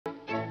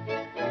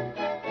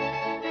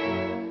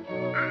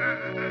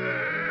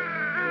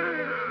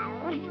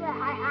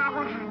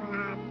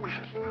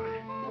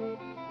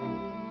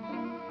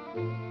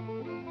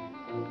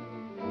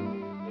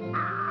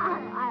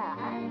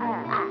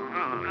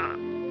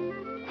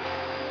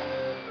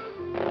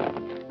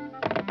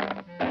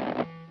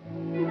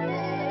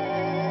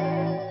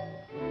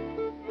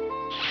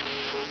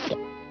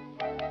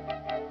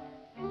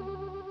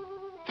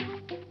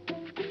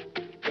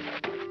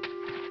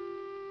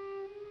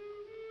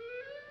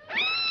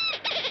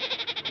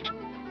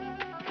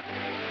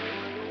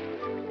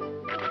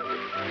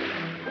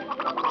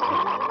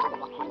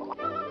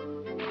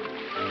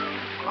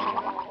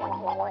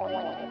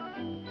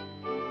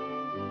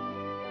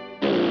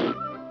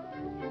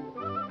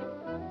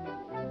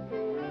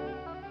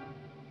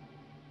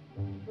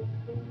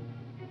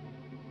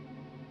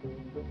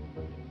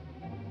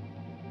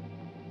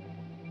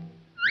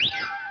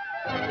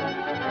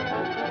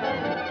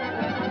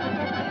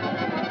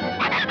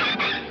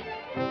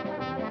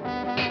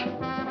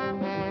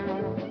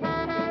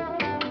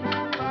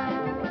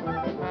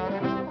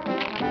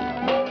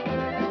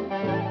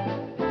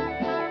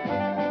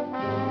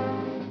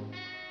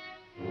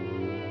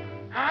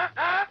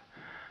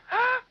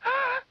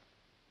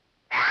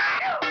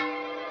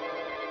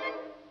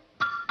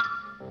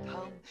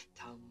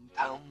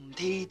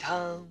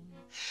tum-dee-tum,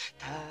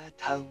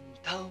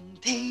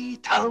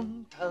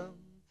 ta-tum-tum-dee-tum-tum,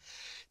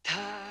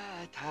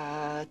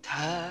 ta-ta-ta-tum.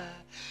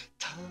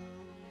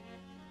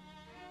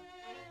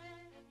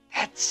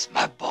 That's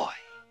my boy.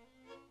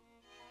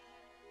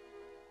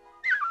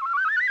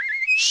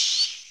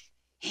 Shh,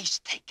 he's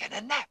taking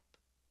a nap.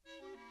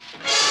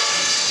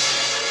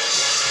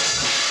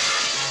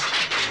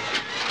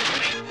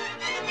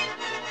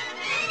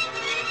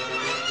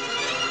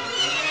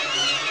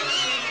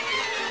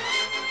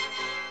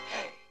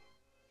 Hey,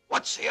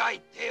 what's the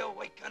idea of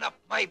waking up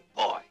my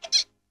boy?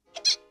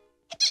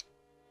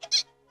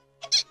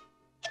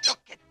 Look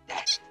at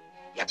that.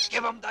 You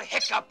give him the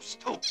hiccups,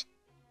 too.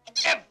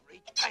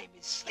 Every time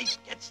his sleep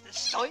gets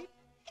disturbed,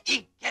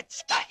 he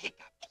gets the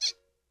hiccups.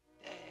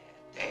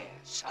 There,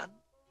 son.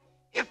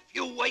 If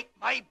you wake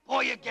my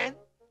boy again,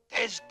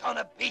 there's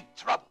gonna be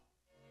trouble.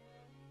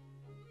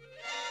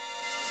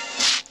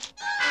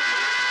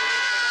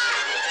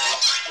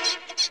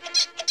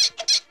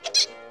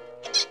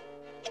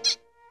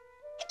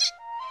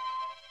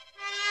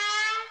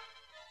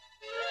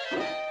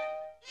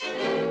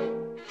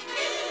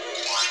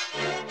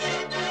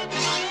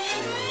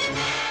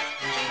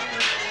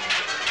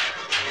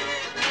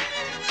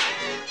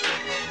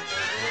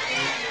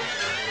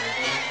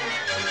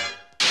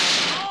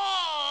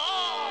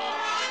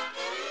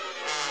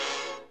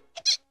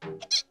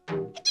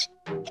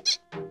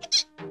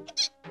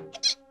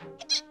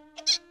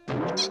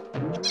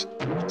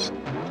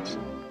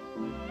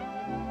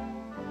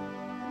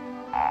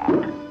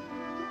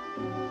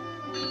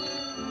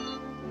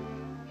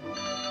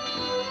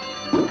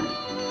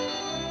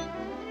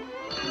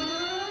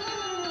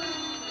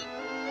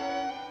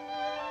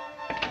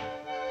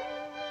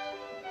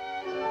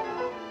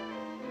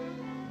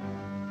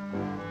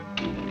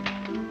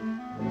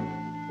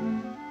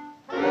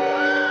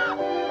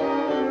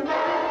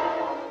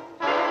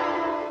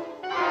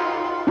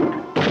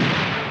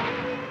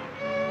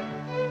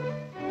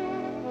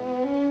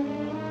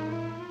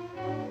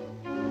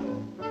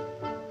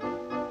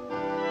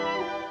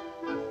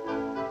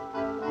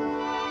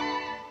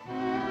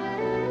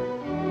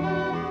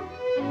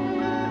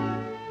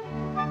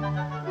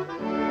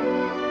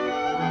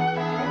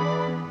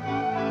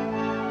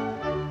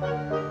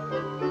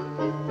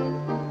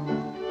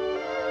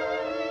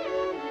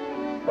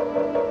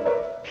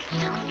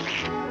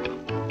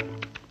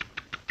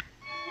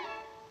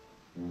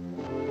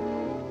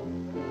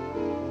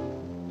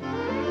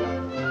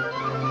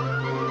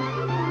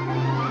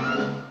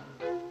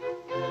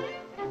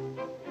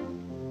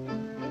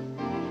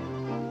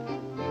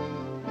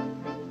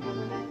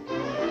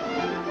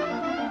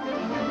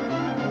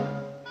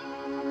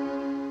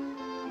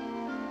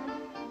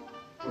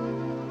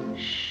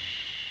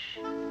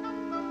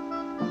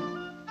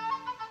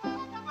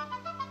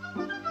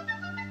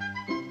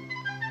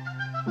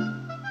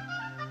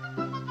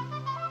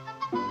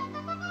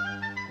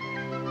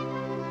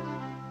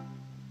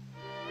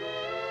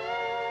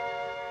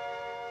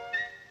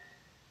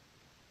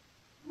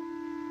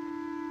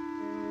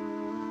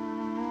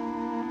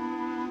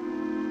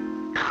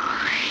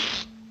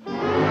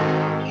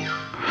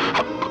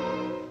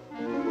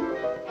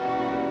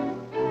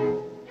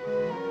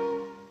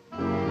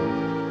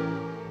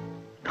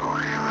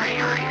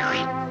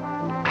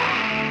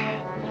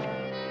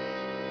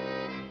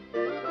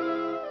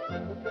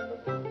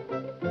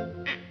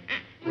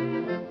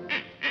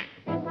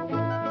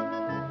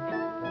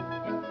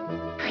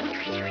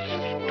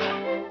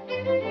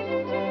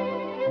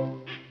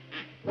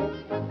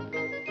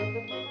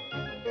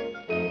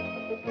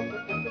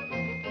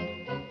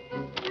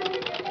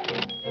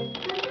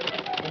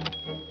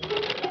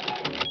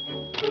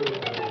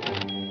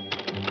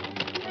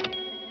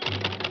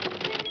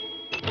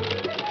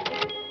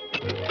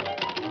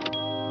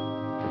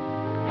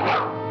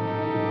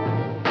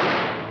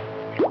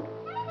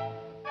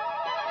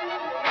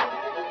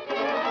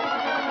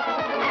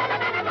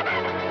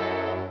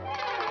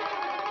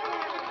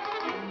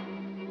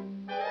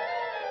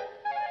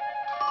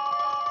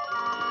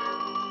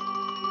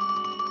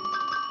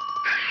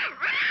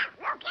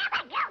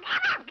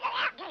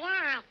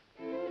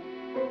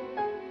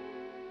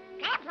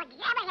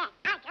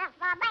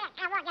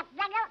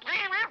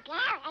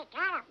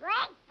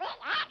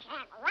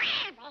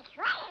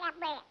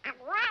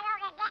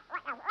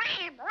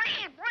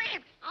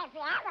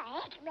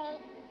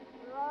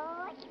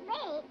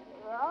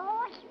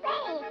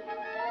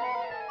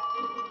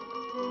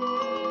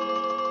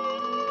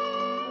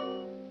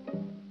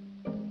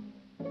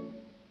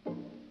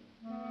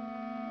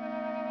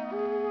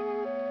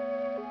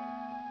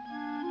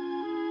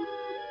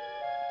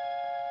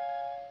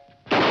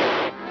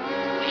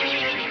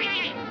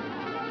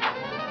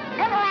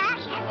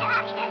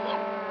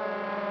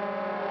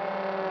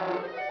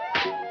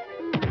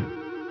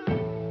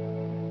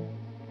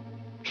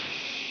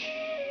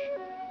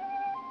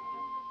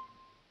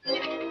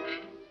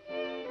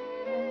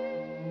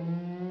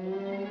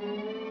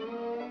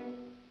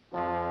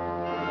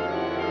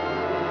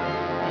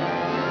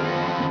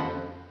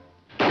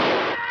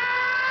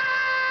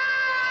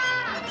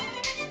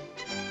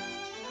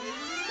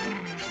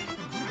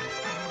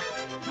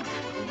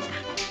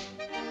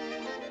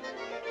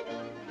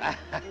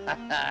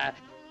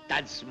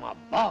 That's my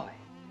boy.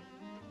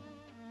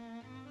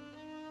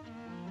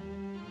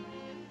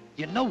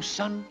 You know,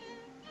 son,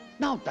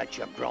 now that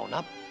you're grown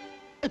up,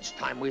 it's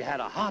time we had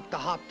a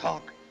heart-to-heart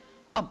talk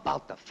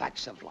about the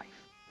facts of life.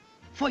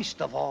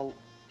 First of all,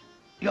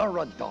 you're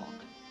a dog.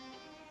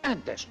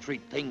 And there's 3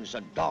 things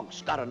a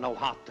dog's gotta know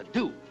how to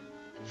do.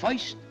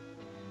 First,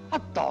 a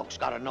dog's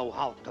gotta know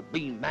how to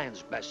be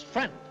man's best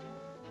friend.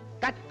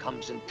 That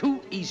comes in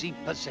 2 easy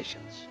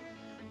positions.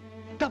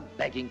 The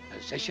begging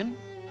position,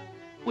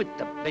 with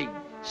the big,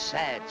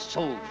 sad,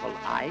 soulful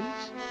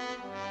eyes,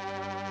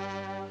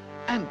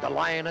 and the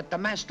lying at the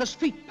master's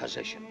feet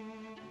position.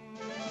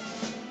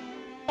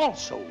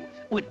 Also,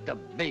 with the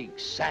big,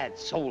 sad,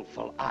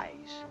 soulful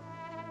eyes.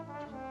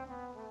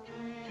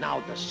 Now,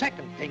 the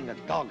second thing a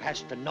dog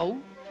has to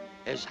know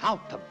is how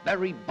to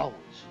bury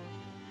bones.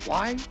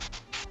 Why?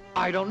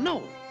 I don't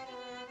know.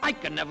 I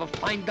can never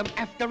find them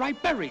after I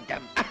buried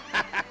them.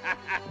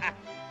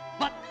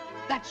 But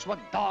that's what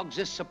dogs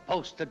is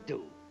supposed to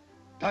do.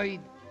 Third,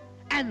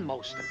 and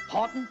most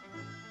important,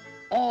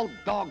 all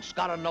dogs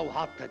gotta know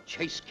how to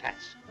chase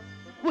cats,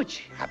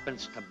 which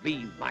happens to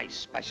be my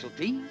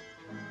specialty.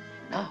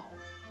 Now,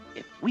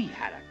 if we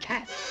had a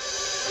cat...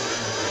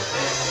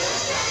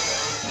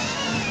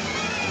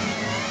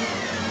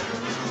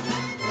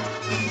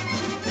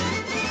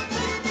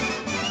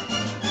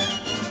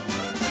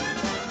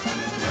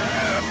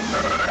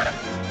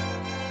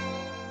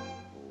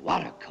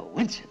 What a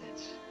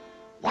coincidence.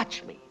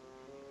 Watch me.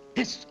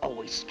 This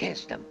always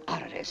scares them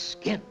out of their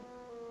skin.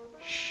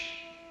 Shh.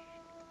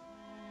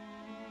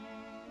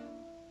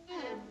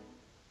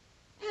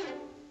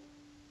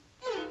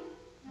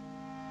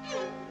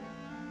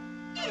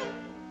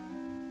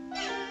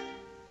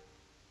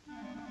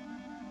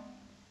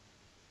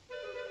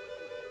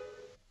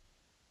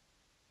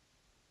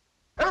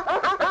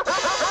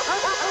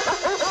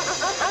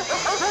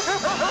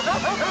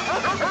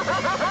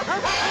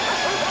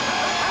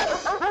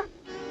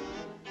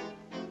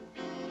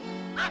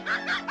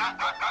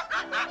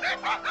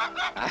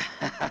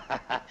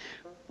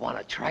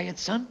 Wanna try it,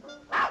 son?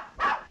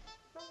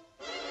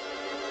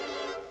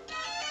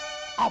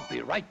 I'll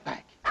be right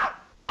back.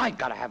 I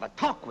gotta have a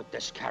talk with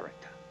this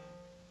character.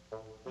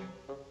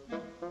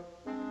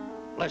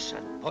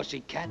 Listen,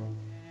 pussycat,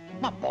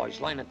 my boy's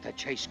learning to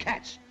chase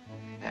cats,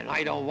 and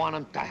I don't want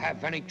him to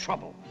have any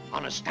trouble.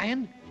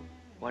 Understand?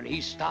 When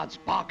he starts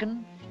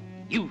barking,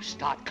 you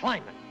start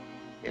climbing.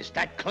 Is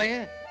that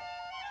clear?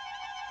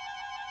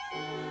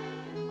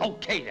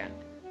 Okay, then.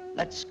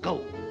 Let's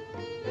go.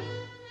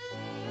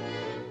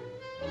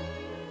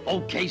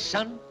 Okay,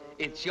 son,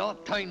 it's your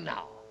turn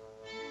now.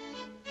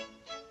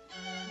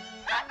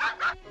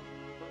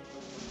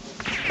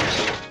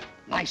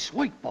 Nice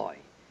work, boy.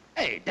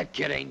 Hey, that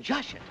kid ain't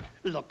joshing.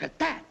 Look at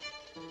that.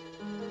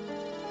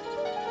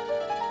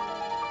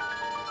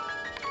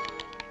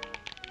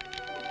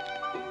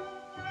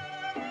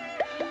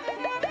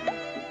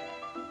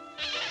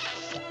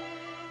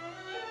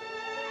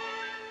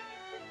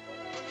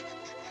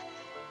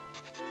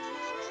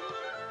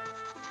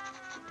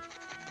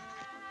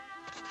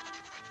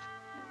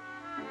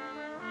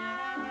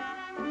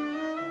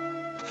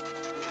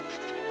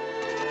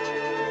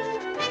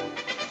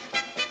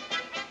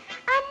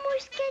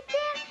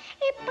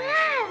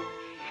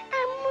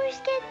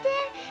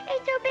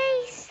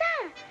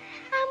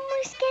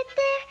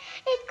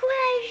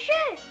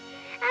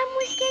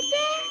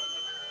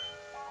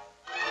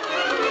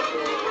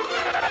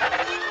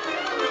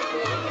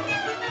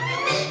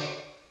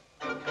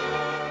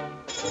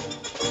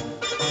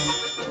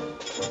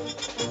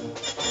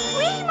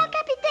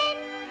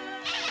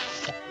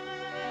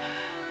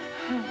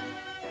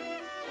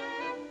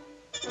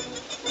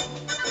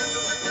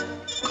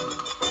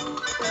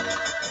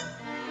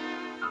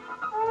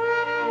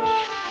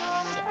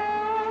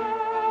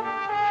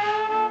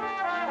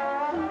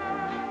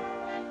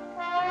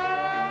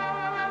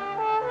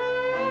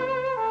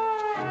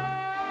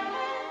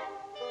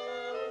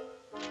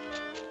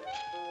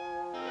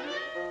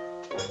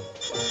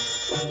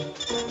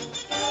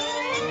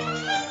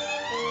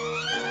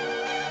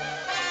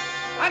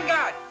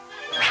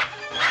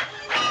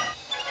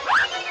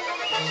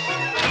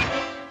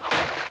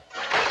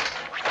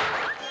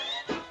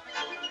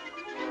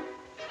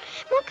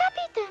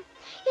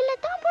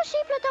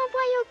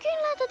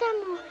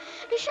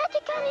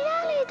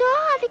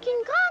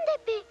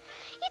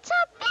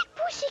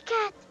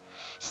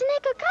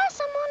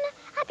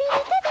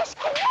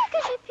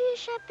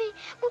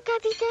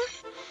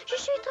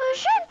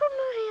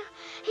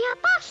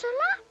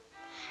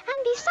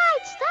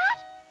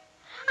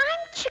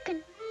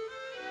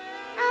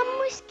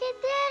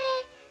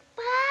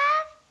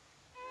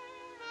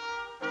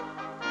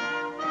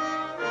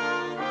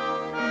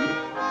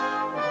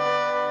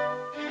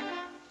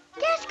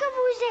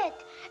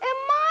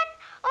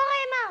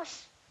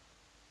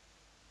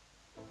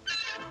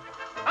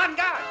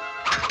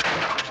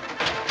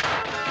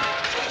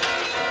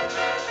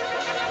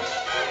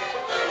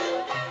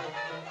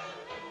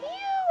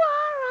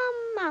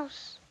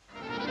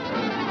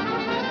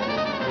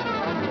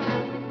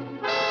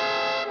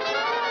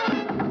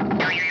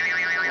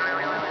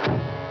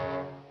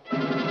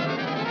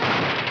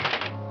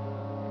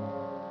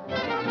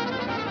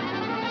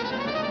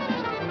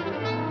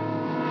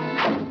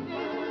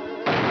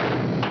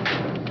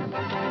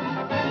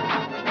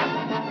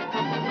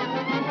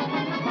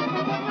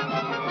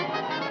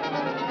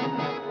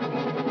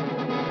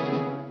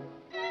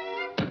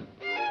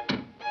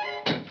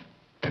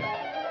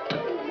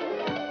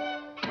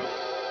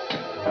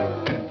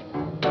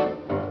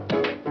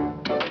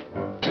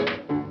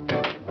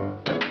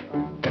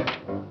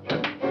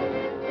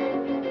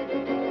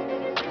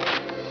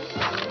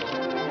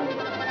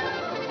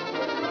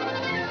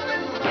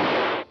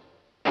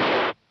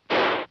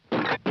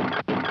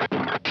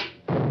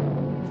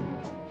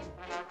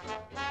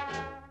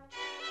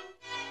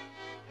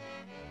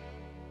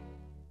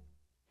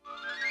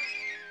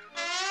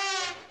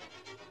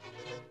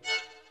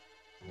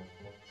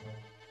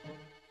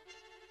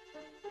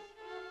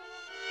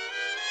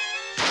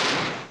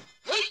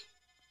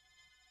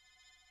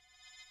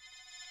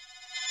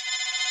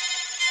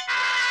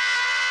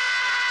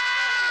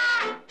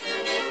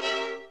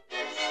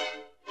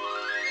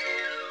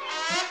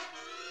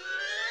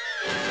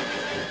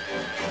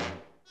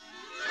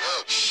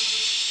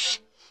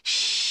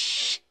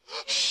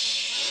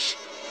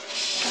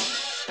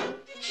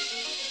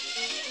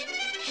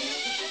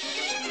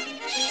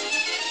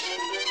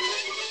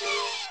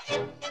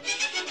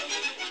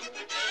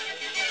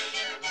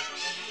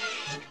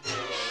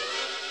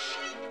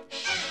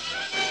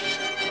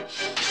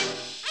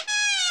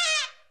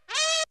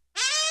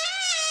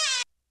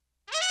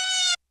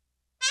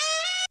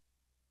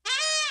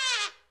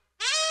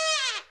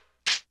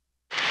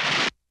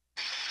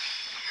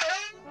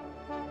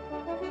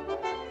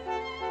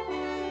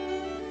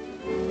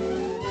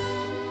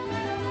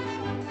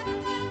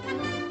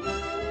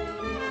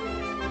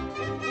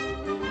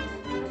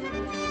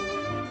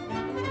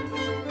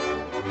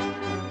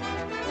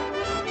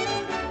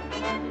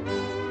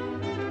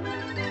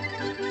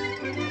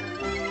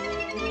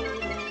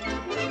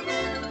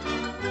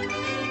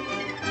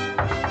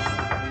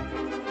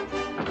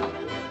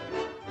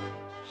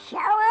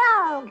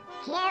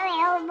 Jerry,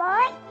 old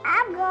boy,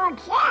 I'm going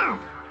south.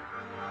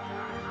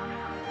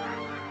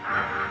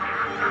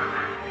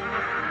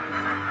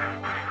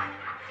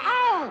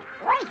 Hey,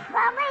 wait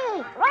for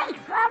me! Wait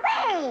for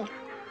me!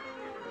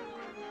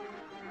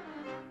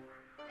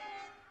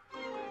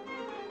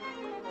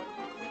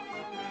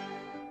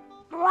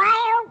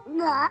 Wild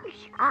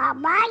ducks are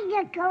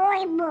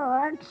migratory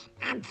birds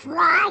and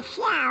fly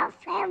south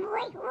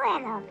every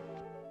winter.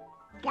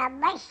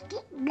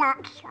 Domestic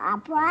ducks are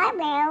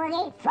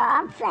primarily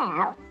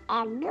farm-fowl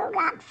and do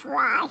not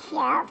fly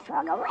south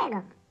for the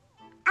winter.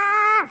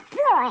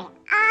 Sorry,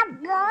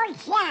 I'm going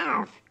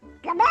south.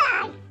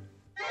 Goodbye.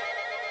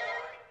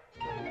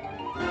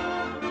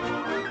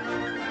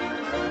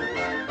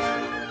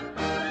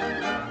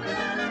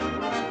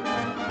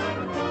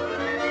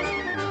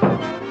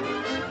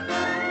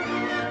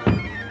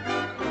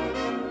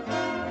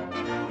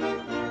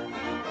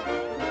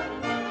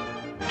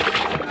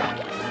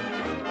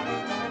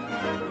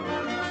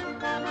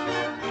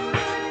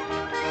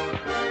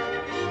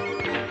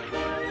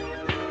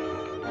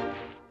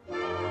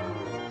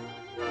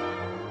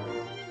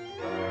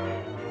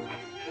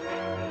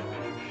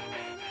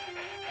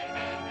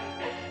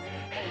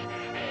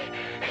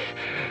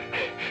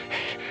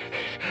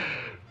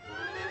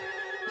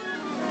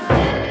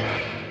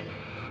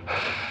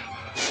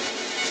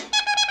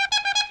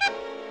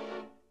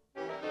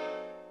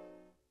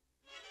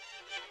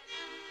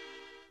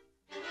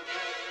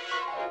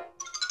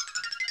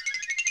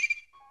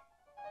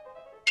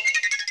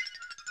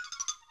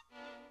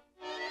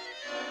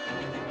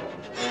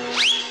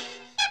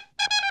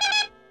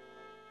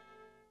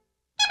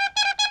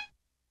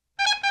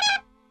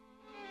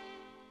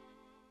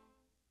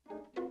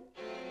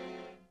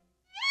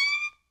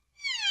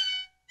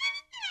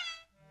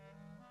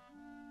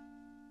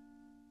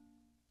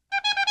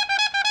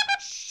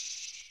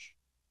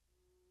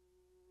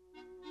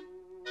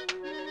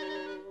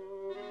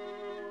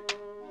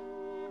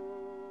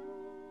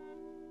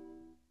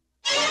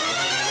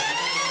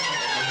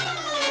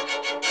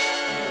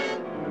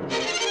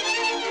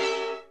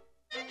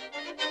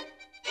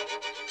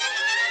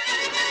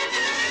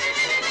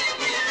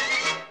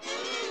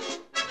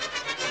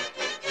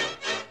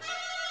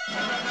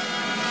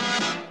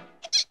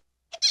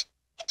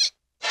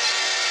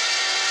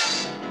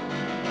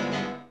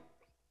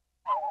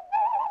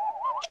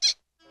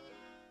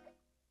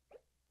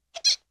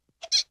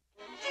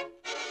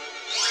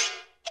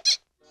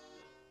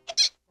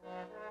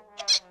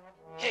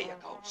 Here you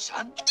go,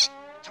 son.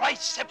 Try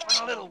sipping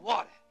a little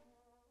water.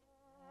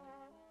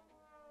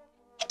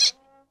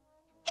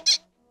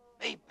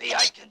 Maybe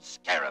I can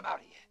scare him out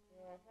of here.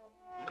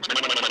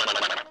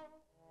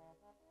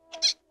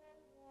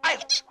 I'll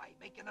try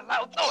making a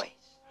loud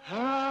noise.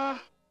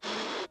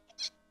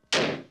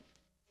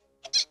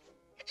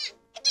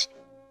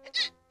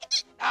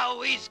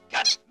 Now he's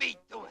got me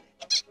doing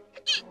it.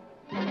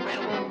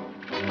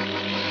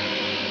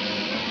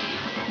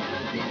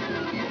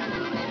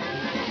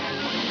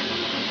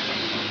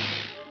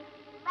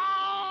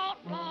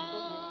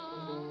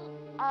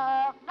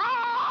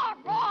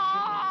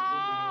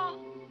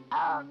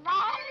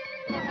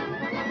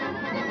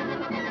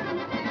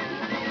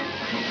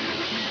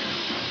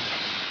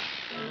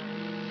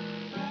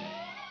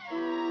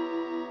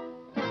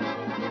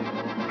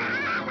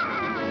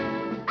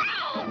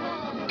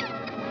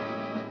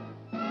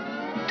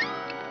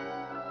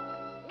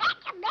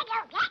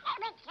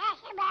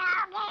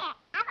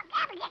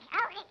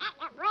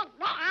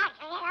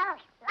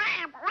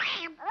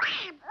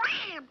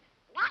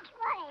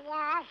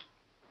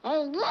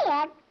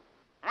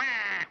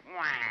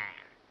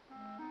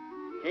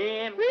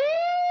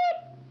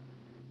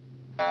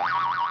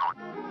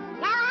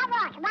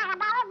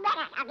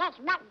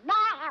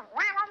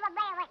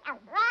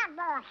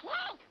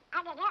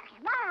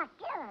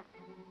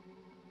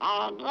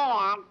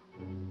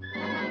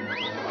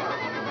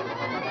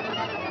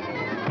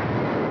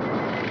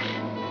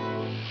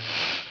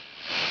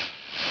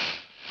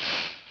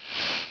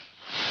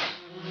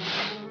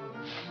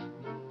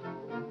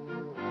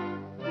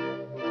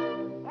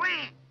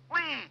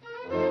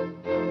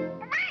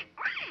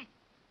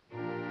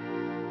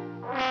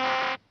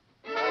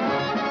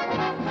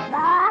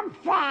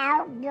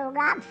 Well, do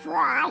not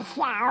fly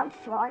south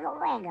for the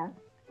winter.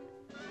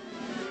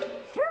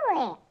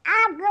 Truly,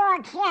 I'm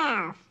going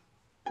south.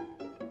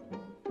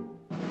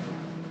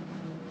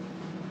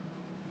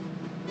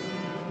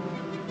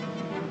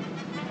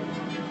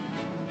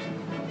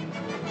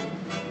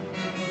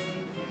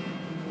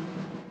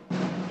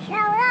 So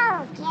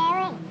long,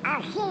 Jerry.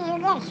 I'll see you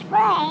this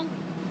spring.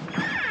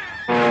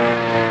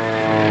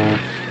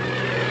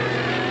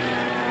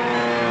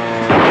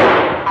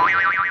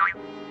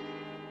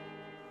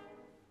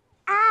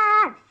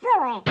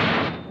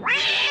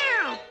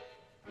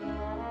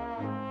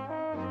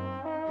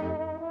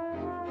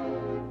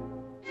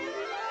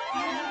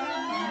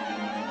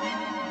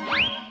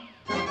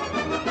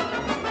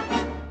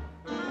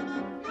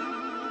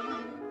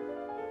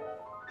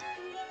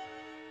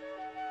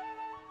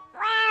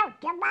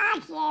 Goodbye,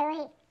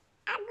 Jerry.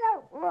 And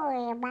don't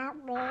worry about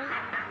me.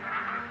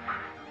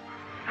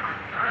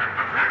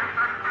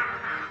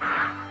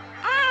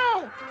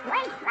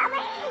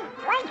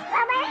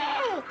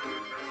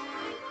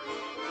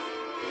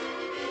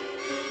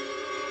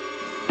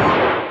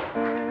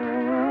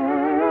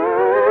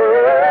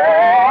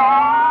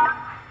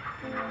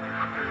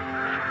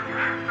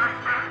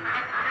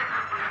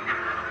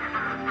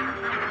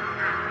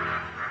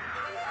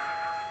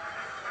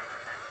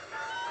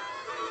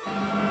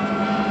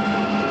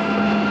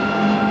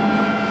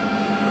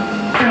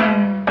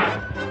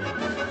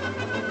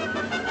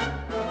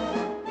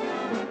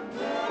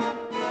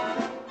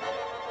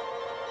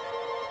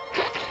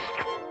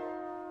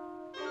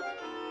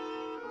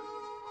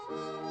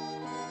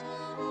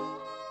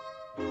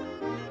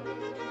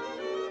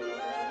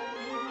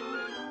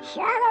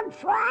 tell him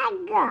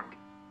fried duck.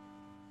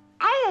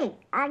 Hey,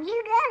 are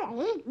you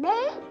gonna eat me?